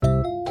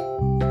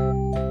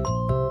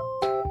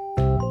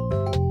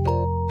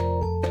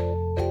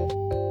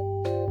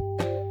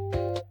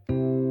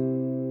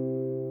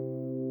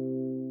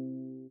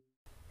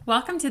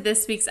Welcome to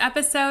this week's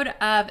episode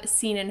of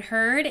Seen and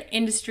Heard,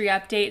 Industry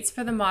Updates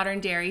for the Modern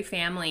Dairy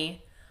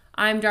Family.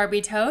 I'm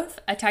Darby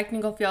Toth, a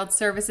technical field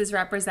services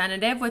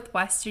representative with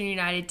Western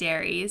United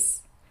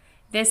Dairies.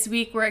 This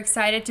week, we're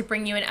excited to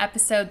bring you an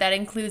episode that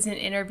includes an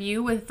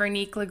interview with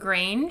Veronique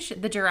LaGrange,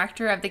 the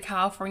director of the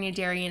California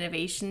Dairy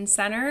Innovation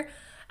Center,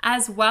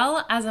 as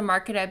well as a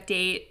market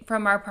update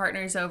from our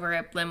partners over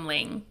at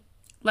Blimling.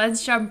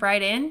 Let's jump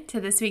right in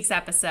to this week's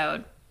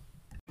episode.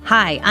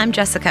 Hi, I'm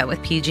Jessica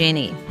with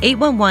PG&E.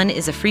 811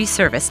 is a free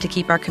service to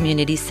keep our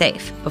community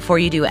safe. Before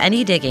you do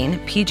any digging,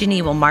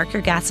 PG&E will mark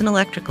your gas and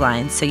electric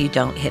lines so you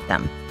don't hit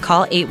them.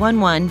 Call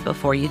 811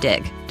 before you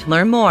dig. To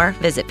learn more,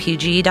 visit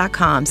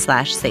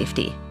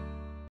pge.com/safety.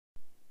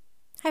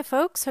 Hi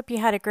folks, hope you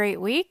had a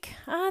great week.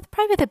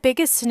 Probably the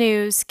biggest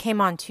news came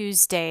on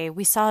Tuesday.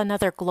 We saw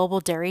another global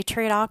dairy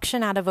trade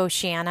auction out of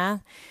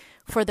Oceania.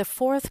 For the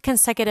fourth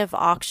consecutive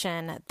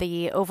auction,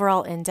 the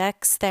overall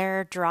index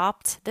there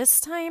dropped, this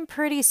time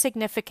pretty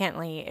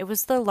significantly. It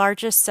was the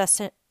largest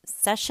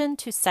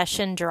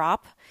session-to-session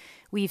drop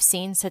we've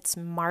seen since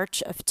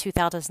March of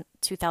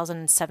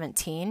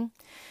 2017.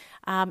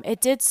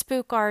 It did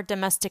spook our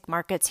domestic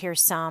markets here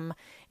some.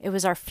 It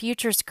was our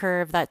futures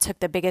curve that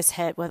took the biggest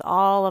hit with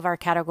all of our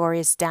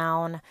categories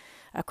down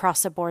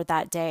across the board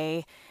that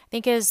day. I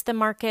think as the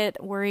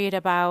market worried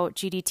about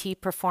GDT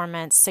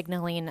performance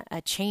signaling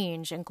a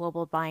change in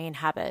global buying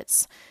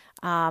habits.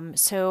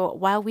 So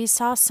while we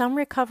saw some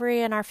recovery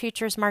in our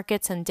futures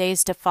markets and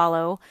days to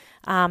follow,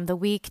 the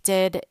week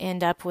did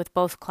end up with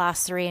both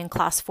Class 3 and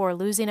Class 4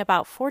 losing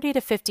about 40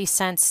 to 50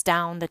 cents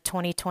down the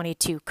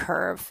 2022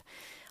 curve.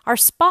 Our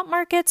spot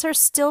markets are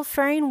still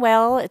faring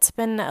well. It's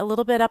been a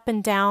little bit up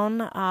and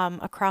down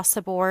across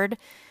the board.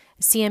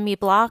 CME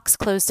blocks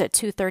closed at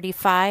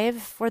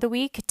 235 for the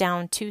week,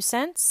 down 2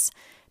 cents.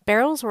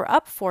 Barrels were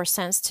up 4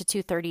 cents to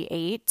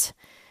 238.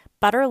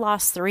 Butter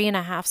lost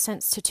 3.5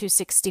 cents to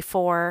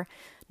 264.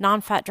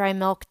 Non-fat dry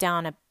milk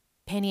down a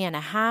penny and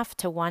a half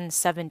to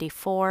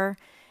 174.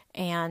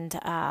 And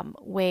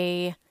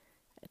whey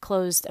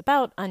closed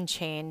about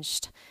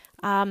unchanged.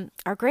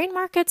 Our grain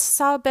markets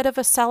saw a bit of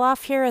a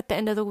sell-off here at the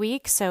end of the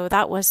week, so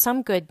that was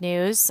some good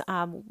news.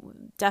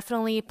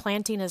 Definitely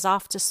planting is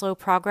off to slow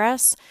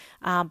progress,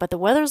 but the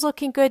weather's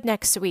looking good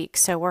next week,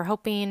 so we're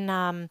hoping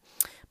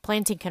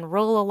planting can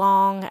roll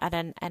along at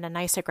a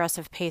nice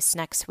aggressive pace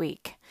next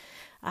week.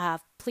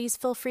 Please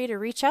feel free to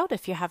reach out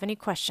if you have any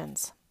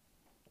questions.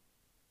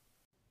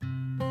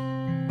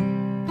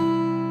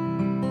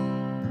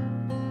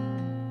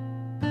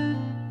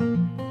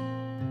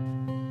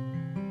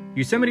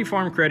 Yosemite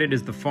Farm Credit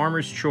is the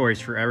farmer's choice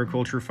for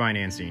agriculture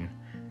financing.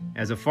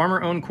 As a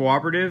farmer-owned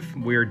cooperative,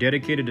 we are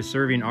dedicated to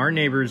serving our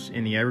neighbors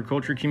in the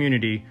agriculture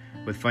community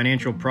with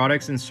financial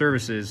products and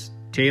services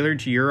tailored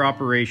to your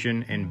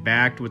operation and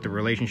backed with a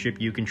relationship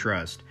you can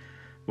trust.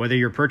 Whether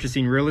you're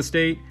purchasing real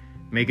estate,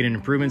 making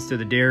improvements to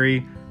the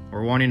dairy,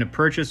 or wanting to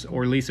purchase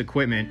or lease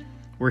equipment,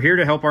 we're here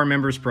to help our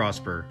members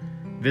prosper.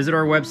 Visit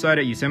our website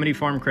at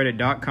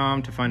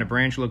YosemiteFarmCredit.com to find a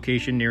branch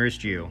location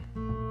nearest you.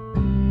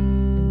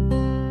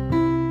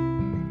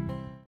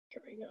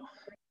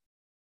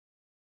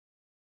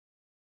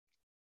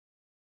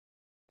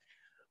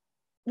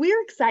 We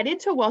are excited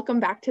to welcome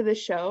back to the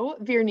show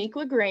Veronique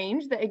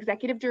LaGrange, the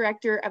Executive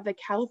Director of the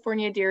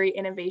California Dairy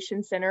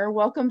Innovation Center.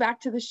 Welcome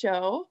back to the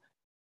show.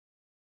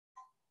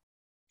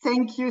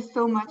 Thank you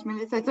so much,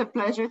 Melissa. It's a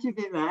pleasure to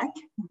be back.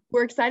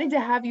 We're excited to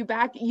have you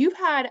back. You've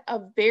had a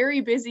very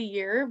busy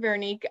year,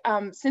 Veronique.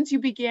 Since you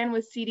began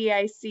with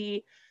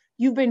CDIC,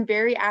 you've been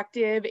very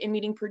active in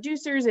meeting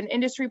producers and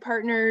industry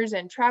partners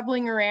and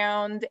traveling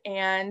around,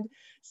 and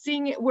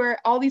seeing it where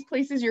all these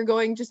places you're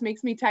going just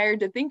makes me tired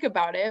to think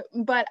about it.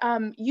 But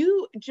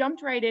you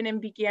jumped right in and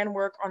began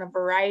work on a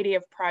variety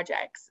of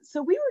projects.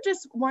 So we were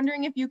just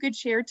wondering if you could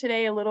share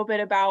today a little bit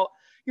about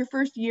your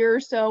first year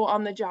or so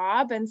on the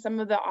job and some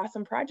of the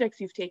awesome projects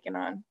you've taken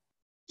on.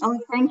 Oh,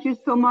 thank you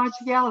so much.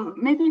 Yeah,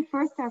 maybe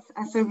first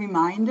as a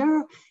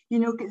reminder,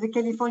 the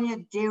California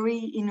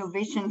Dairy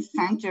Innovation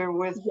Center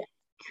was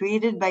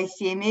created by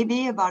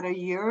CMAB about a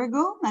year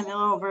ago, a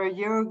little over a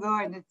year ago,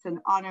 and it's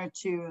an honor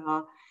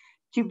to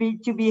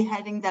be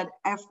heading that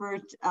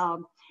effort.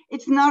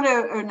 It's not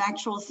an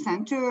actual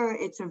center;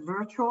 it's a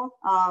virtual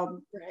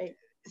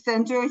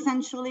center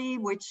essentially,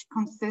 which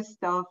consists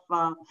of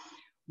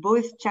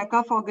both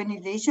checkoff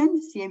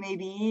organizations,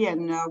 CMAB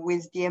and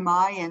with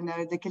DMI and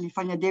the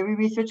California Dairy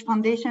Research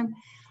Foundation.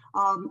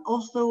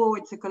 Also,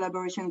 it's a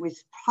collaboration with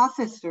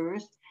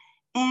processors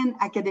and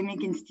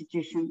academic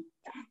institutions.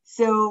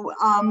 So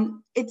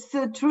it's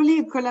truly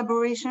a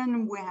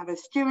collaboration. We have a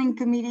steering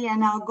committee,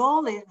 and our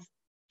goal is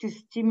to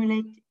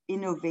stimulate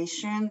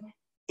innovation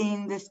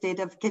in the state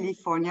of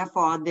California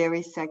for our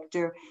dairy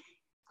sector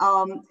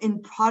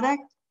in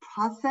product,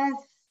 process,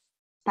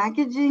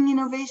 packaging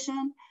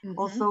innovation,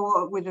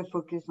 also with a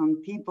focus on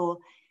people.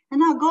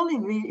 And our goal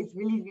is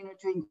really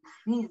to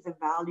increase the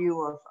value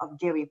of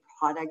dairy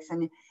products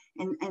and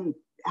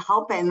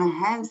help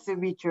enhance the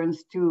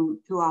returns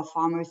to our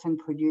farmers and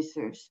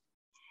producers.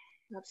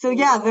 Absolutely. So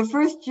yeah, the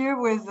first year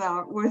was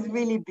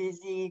really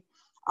busy.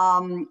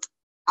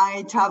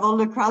 I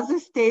traveled across the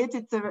state.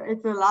 It's a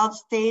large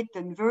state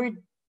and a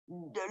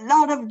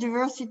lot of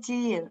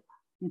diversity in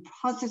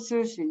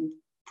processors and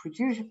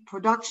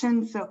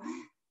production. So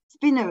it's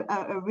been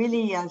a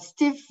really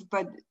stiff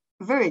but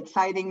very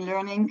exciting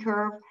learning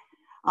curve.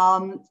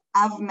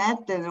 I've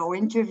met or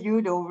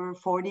interviewed over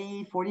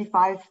 40,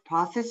 45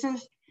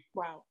 processors.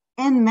 Wow.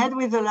 And met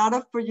with a lot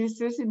of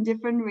producers in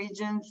different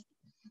regions,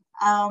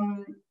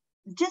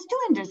 just to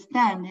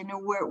understand,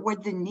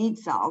 what the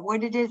needs are,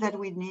 what it is that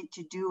we need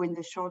to do in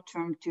the short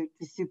term to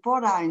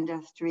support our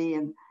industry.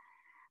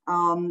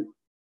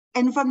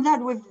 And from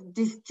that, we've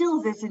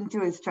distilled this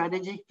into a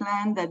strategic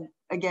plan that,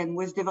 again,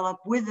 was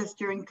developed with the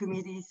steering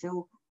committee.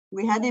 So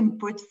we had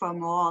input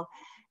from all,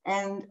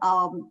 and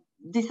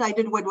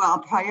decided what our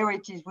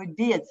priorities would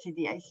be at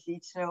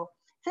CDIC. So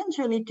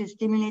essentially, to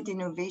stimulate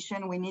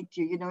innovation, we need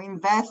to,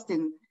 invest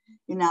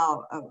in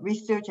our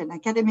research and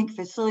academic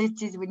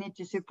facilities. We need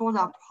to support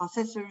our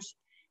processors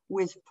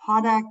with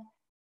product,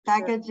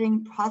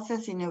 packaging,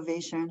 process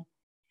innovation.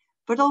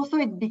 But also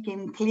it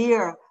became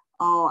clear,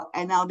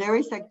 and our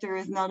dairy sector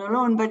is not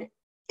alone, but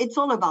it's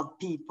all about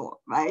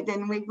people, right?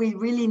 And we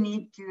really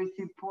need to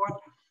support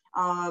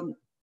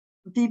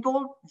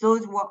people,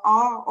 those who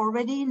are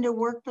already in the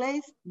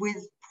workplace,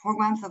 with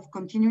programs of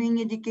continuing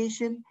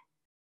education.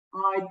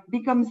 It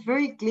becomes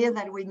very clear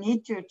that we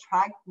need to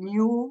attract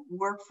new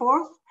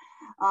workforce,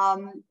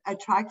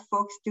 attract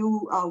folks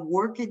to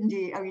work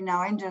in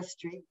our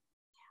industry.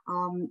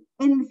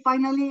 And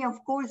finally,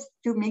 of course,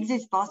 to make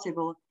this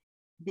possible,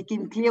 it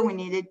became clear we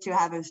needed to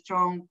have a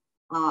strong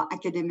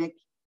academic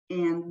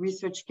and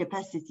research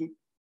capacity.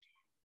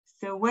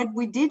 So what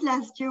we did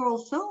last year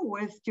also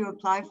was to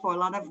apply for a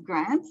lot of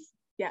grants.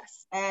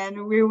 Yes.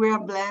 And we were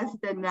blessed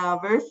and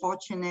very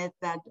fortunate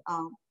that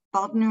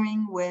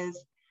partnering with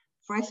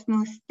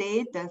Fresno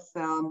State as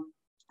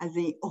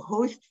a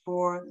host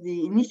for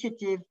the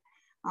initiative,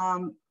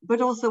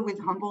 but also with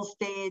Humboldt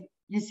State,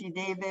 UC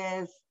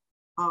Davis,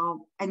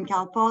 and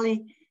Cal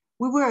Poly,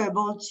 we were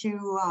able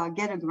to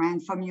get a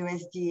grant from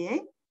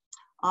USDA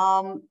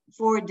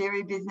for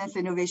Dairy Business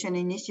Innovation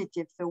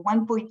Initiative. So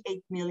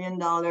 $1.8 million.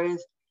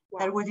 Wow.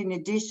 That was in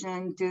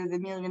addition to the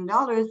 $1 million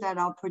that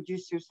our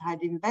producers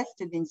had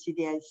invested in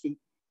CDIC.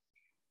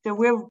 So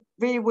we're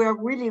really,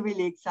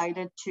 really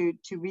excited to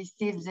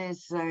receive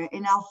this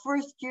in our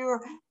first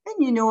year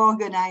and,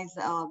 organize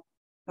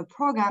a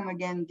program,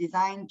 again,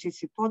 designed to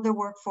support the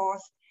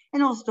workforce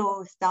and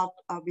also start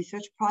a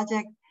research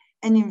project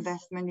and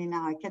investment in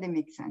our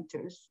academic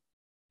centers.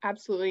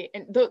 Absolutely.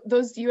 And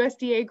those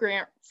USDA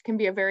grants can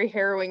be a very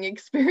harrowing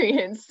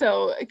experience.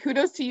 So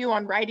kudos to you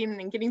on writing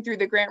and getting through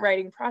the grant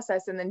writing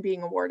process and then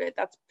being awarded.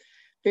 That's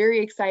very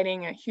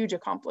exciting, a huge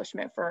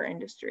accomplishment for our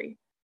industry.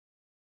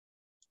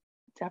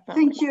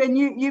 Definitely. Thank you. And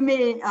you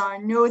may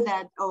know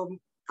that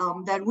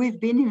that we've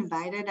been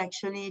invited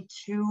actually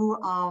to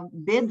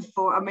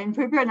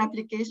prepare an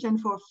application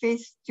for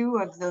phase 2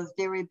 of those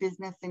Dairy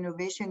Business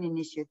Innovation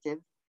Initiative.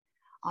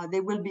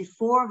 There will be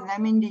 4 of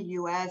them in the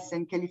US,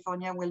 and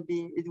California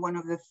is one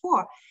of the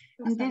 4.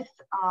 And this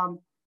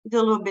is a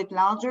little bit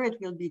larger. It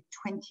will be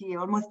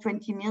almost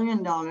 $20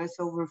 million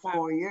over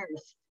 4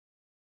 years.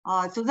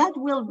 So that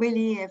will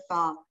really,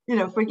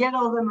 forget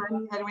all the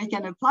money that we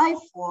can apply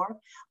for,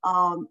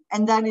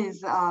 and that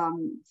is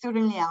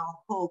certainly our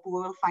hope. We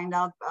will find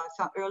out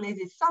early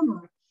this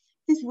summer.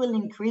 This will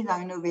increase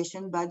our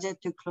innovation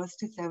budget to close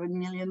to $7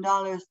 million,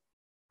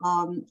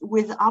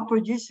 with our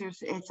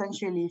producers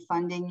essentially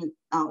funding,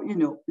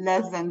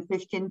 less than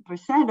 15%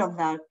 of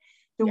that.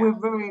 So we're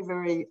very,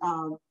 very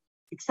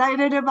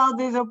excited about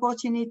this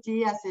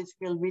opportunity, as it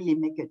will really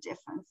make a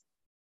difference.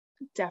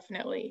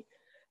 Definitely.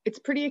 It's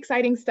pretty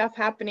exciting stuff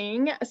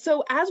happening.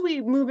 So as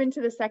we move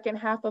into the second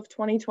half of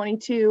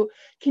 2022,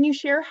 can you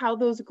share how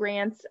those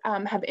grants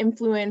have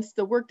influenced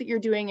the work that you're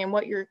doing and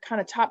what your kind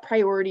of top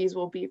priorities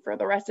will be for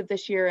the rest of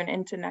this year and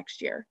into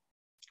next year?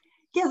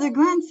 Yeah, the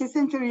grants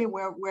essentially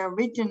were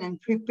written and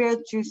prepared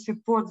to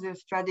support the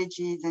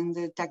strategies and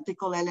the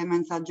tactical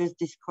elements I just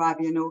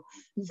described,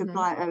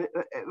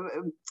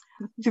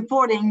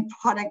 supporting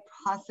product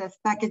process,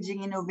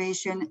 packaging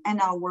innovation,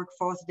 and our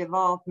workforce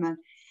development.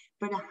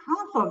 But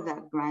half of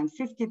that grant,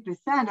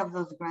 50% of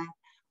those grants,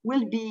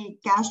 will be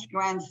cash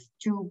grants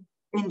to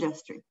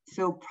industry.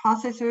 So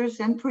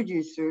processors and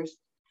producers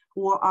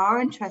who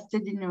are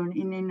interested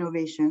in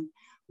innovation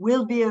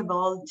will be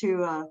able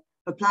to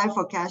apply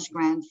for cash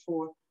grants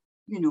for,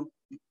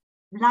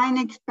 line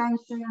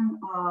expansion,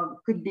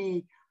 could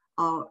be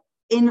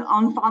in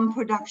on-farm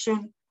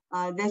production.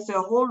 There's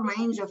a whole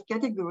range of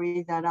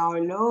categories that are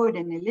allowed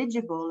and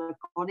eligible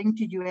according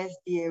to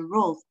USDA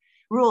rules.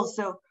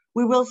 So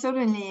we will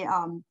certainly,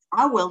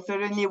 I will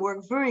certainly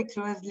work very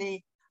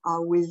closely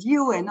with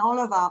you and all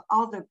of our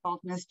other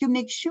partners to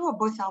make sure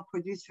both our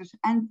producers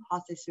and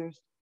processors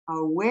are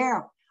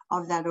aware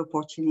of that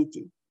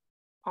opportunity.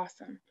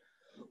 Awesome.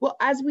 Well,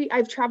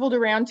 I've traveled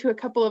around to a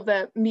couple of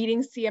the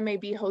meetings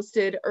CMAB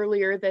hosted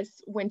earlier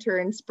this winter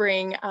and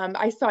spring.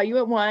 I saw you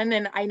at one,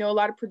 and I know a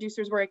lot of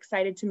producers were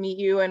excited to meet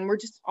you, and we're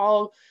just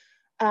all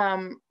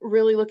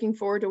Really looking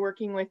forward to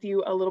working with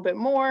you a little bit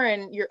more,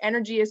 and your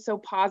energy is so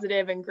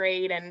positive and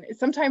great. And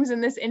sometimes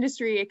in this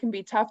industry, it can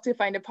be tough to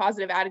find a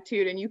positive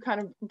attitude, and you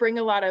kind of bring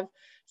a lot of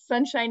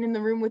sunshine in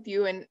the room with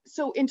you. And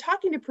so in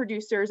talking to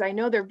producers, I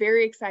know they're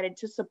very excited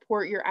to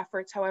support your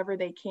efforts however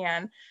they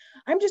can.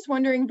 I'm just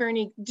wondering,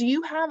 Veronique, do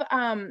you have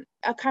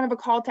a kind of a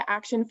call to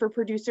action for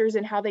producers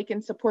and how they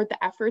can support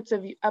the efforts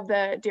of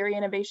the Dairy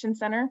Innovation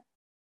Center?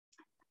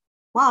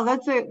 Wow,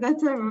 that's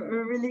a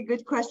really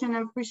good question.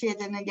 I appreciate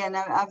it. And again,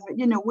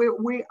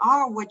 we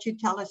are what you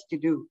tell us to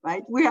do,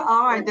 right? We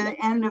are at the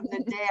end of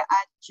the day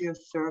at your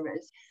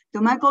service.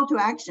 So my call to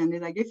action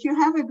is like, if you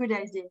have a good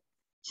idea,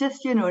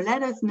 just,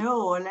 let us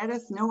know, or let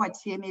us know at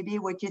CMAB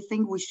what you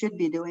think we should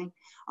be doing.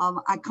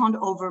 I can't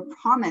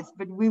overpromise,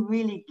 but we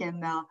really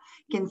can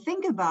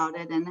think about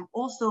it and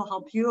also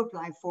help you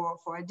apply for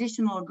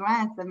additional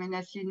grants. I mean,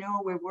 as you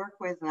know, we work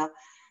with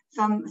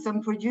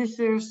some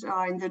producers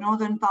in the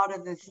northern part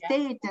of the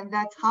state, and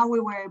that's how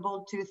we were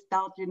able to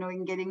start,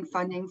 in getting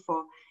funding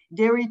for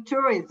dairy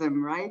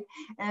tourism, right?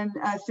 And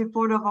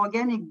support of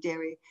organic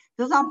dairy.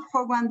 Those are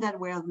programs that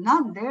were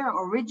not there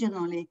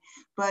originally,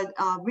 but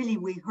really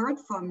we heard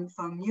from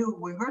you,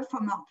 we heard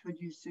from our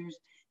producers,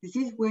 this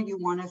is where you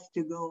want us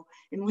to go.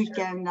 And we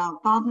can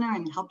partner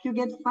and help you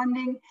get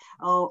funding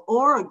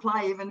or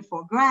apply even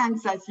for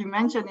grants. As you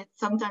mentioned, it's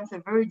sometimes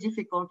a very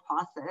difficult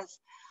process.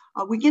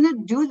 We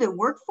cannot do the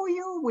work for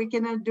you. We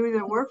cannot do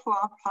the work for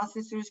our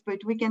processors,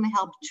 but we can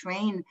help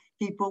train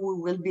people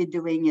who will be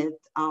doing it.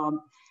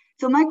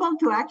 So my call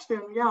to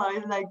action,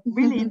 is like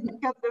really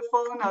pick up the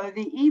phone or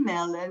the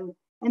email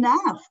and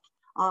ask.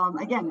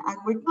 Again,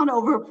 we can't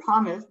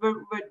overpromise, but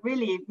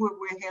really we're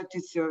here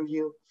to serve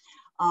you.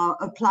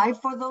 Apply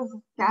for those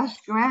cash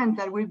grants.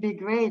 That would be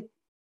great.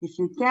 If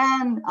you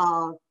can,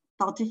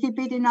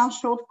 participate in our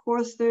short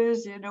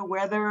courses,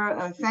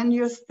 whether send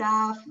your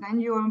staff,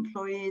 send your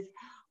employees,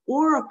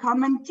 or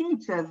come and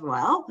teach as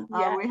well.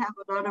 We have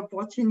a lot of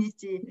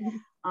opportunity.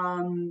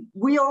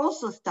 We are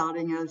also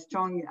starting a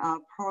strong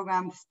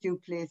programs to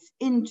place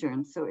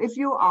interns. So if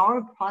you are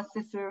a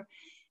processor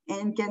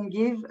and can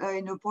give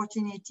an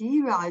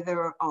opportunity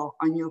either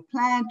on your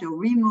plant or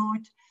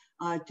remote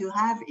to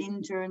have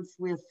interns,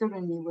 we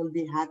certainly will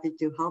be happy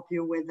to help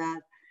you with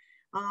that.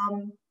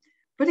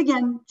 But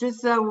again,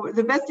 just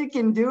the best you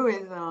can do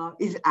is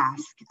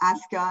ask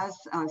us,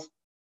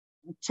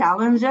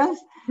 challenge us,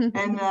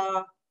 and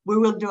we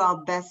will do our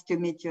best to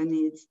meet your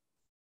needs.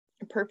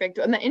 Perfect.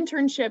 And the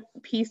internship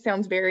piece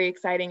sounds very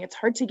exciting. It's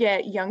hard to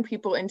get young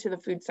people into the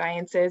food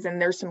sciences, and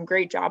there's some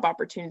great job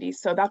opportunities.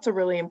 So that's a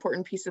really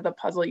important piece of the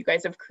puzzle you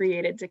guys have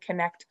created to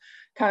connect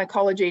kind of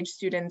college age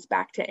students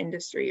back to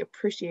industry.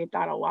 Appreciate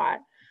that a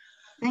lot.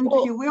 Thank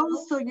you. We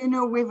also,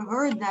 we've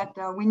heard that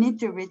we need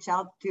to reach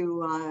out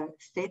to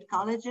state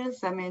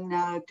colleges,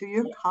 to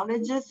your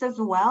colleges as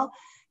well.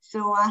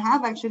 So I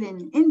have actually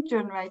an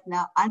intern right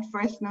now at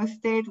Fresno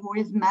State who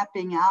is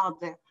mapping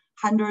out the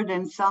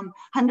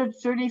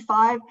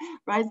 135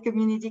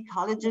 community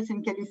colleges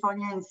in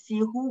California and see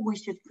who we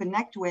should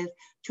connect with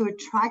to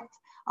attract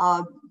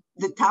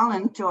the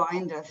talent to our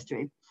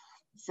industry.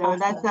 So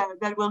awesome.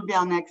 That will be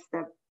our next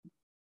step.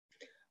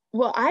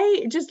 Well,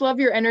 I just love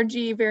your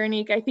energy,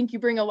 Veronique. I think you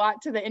bring a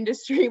lot to the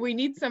industry. We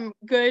need some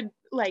good,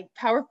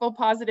 powerful,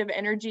 positive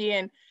energy,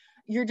 and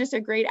you're just a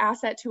great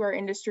asset to our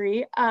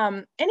industry.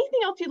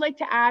 Anything else you'd like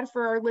to add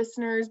for our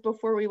listeners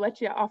before we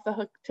let you off the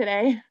hook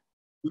today?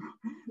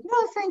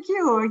 No, thank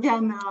you.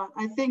 Again,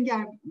 I think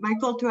my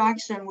call to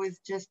action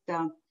was just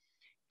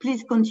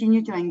please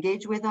continue to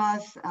engage with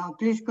us.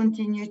 Please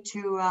continue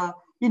to,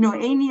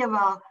 any of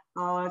our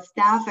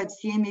staff at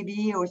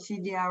CMAB or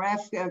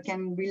CDRF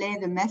can relay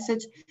the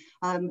message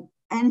and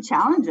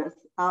challenge us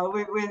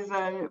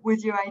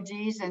with your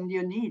ideas and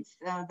your needs.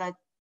 That's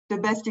the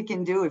best you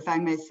can do, if I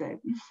may say.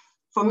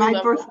 From my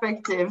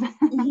perspective.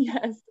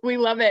 Yes, we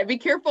love it. Be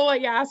careful what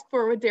you ask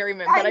for with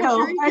dairymen. But I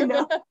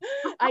know.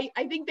 I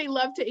think they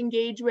love to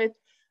engage with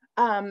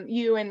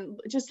you, and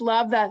just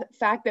love the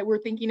fact that we're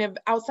thinking of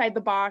outside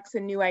the box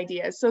and new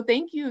ideas. So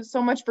thank you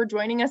so much for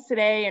joining us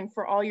today and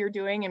for all you're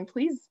doing. And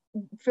please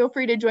feel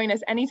free to join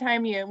us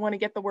anytime you want to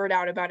get the word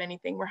out about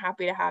anything. We're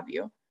happy to have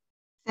you.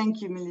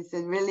 Thank you,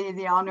 Melissa. Really,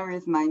 the honor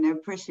is mine. I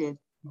appreciate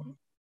it.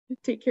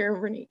 Take care,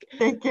 Veronique.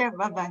 Take care.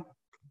 Bye-bye.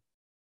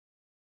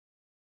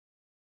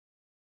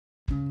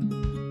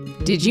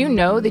 Did you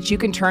know that you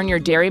can turn your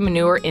dairy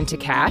manure into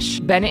cash?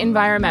 Bennett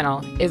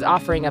Environmental is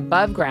offering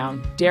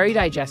above-ground dairy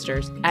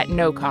digesters at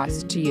no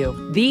cost to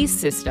you. These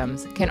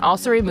systems can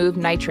also remove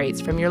nitrates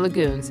from your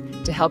lagoons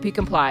to help you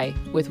comply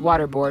with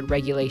water board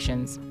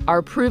regulations.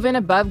 Our proven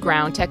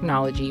above-ground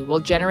technology will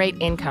generate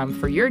income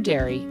for your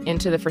dairy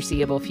into the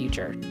foreseeable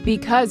future.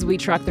 Because we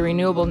truck the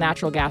renewable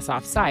natural gas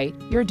off-site,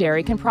 your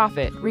dairy can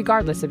profit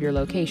regardless of your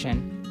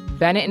location.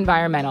 Bennett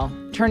Environmental,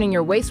 turning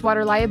your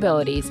wastewater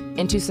liabilities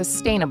into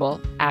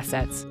sustainable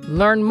assets.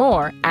 Learn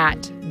more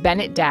at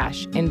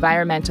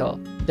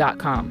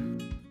bennett-environmental.com.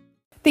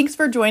 Thanks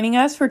for joining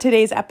us for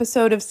today's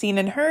episode of Seen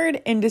and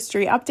Heard,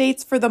 Industry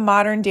Updates for the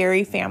Modern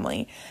Dairy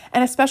Family.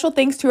 And a special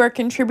thanks to our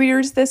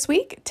contributors this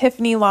week,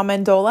 Tiffany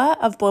LaMendola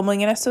of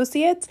Blumling &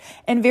 Associates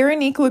and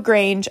Veronique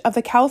LaGrange of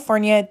the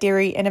California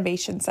Dairy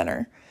Innovation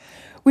Center.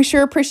 We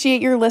sure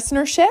appreciate your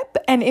listenership,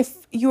 and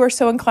if you are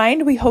so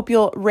inclined, we hope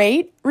you'll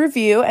rate,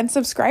 review, and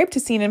subscribe to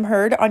Seen and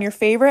Heard on your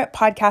favorite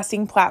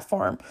podcasting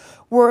platform.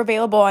 We're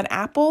available on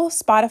Apple,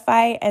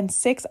 Spotify, and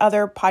 6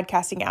 other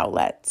podcasting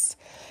outlets.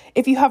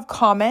 If you have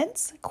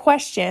comments,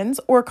 questions,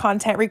 or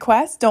content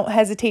requests, don't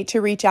hesitate to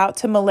reach out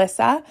to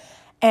Melissa,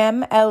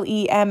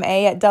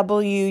 MLEMA at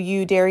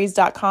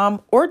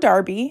WUDairies.com, or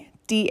Darby,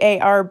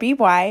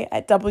 DARBY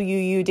at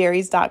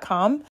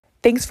WUDairies.com.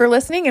 Thanks for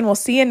listening, and we'll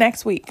see you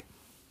next week.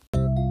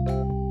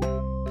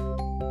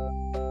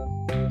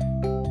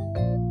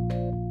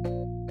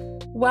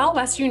 While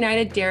Western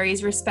United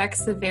Dairies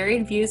respects the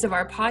varied views of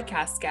our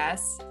podcast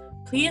guests,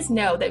 please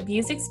note that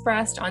views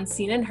expressed on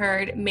Seen and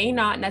Heard may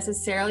not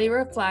necessarily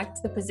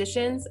reflect the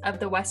positions of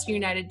the Western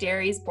United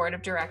Dairies Board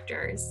of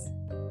Directors.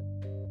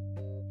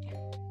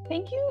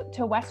 Thank you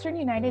to Western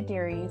United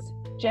Dairies'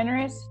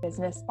 generous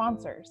business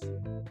sponsors: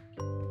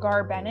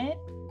 Gar Bennett,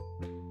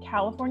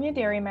 California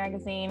Dairy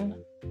Magazine,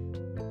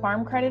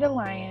 Farm Credit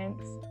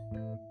Alliance,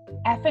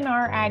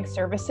 F&R Ag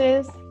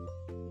Services,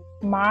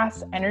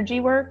 Moss Energy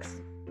Works,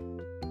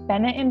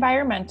 Bennett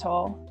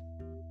Environmental,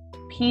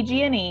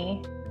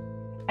 PG&E,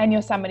 and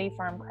Yosemite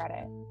Farm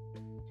Credit.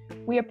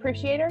 We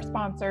appreciate our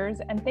sponsors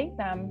and thank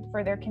them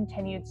for their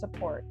continued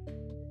support.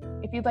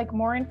 If you'd like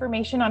more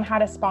information on how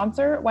to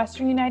sponsor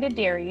Western United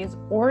Dairies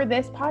or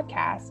this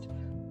podcast,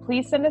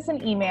 please send us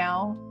an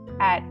email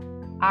at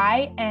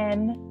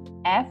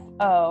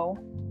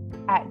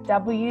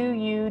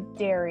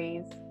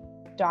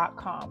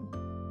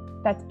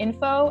info@wudairies.com. That's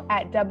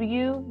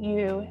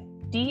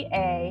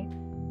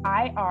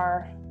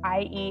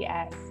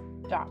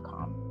info@wudairies.com.